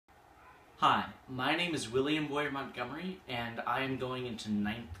Hi, my name is William Boyer Montgomery, and I am going into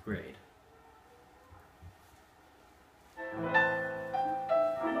 9th grade.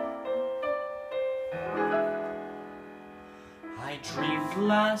 I dreamed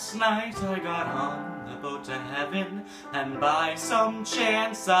last night I got on the boat to heaven, and by some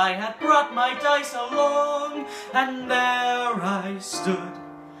chance I had brought my dice along, and there I stood,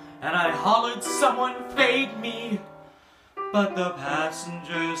 and I hollered someone fade me. But the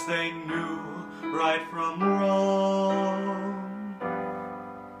passengers, they knew right from wrong.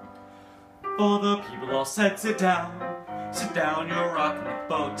 For the people all said, sit down, you're rocking the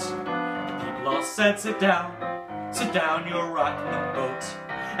boat. The people all said, sit down, you're rocking the boat.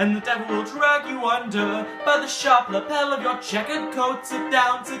 And the devil will drag you under by the sharp lapel of your checkered coat. Sit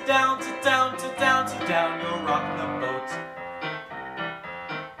down, you're rocking the boat.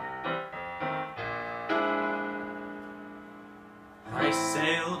 I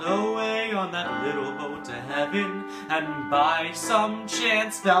sailed away on that little boat to heaven, and by some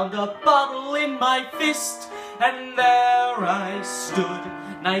chance found a bottle in my fist, and there I stood,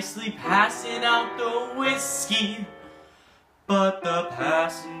 nicely passing out the whiskey. But the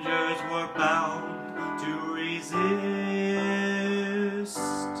passengers were bound to resist.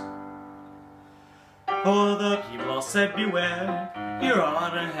 For the people all said, beware, you're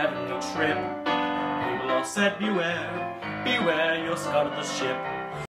on a heavenly trip. People all said, beware, you'll scuttle the ship.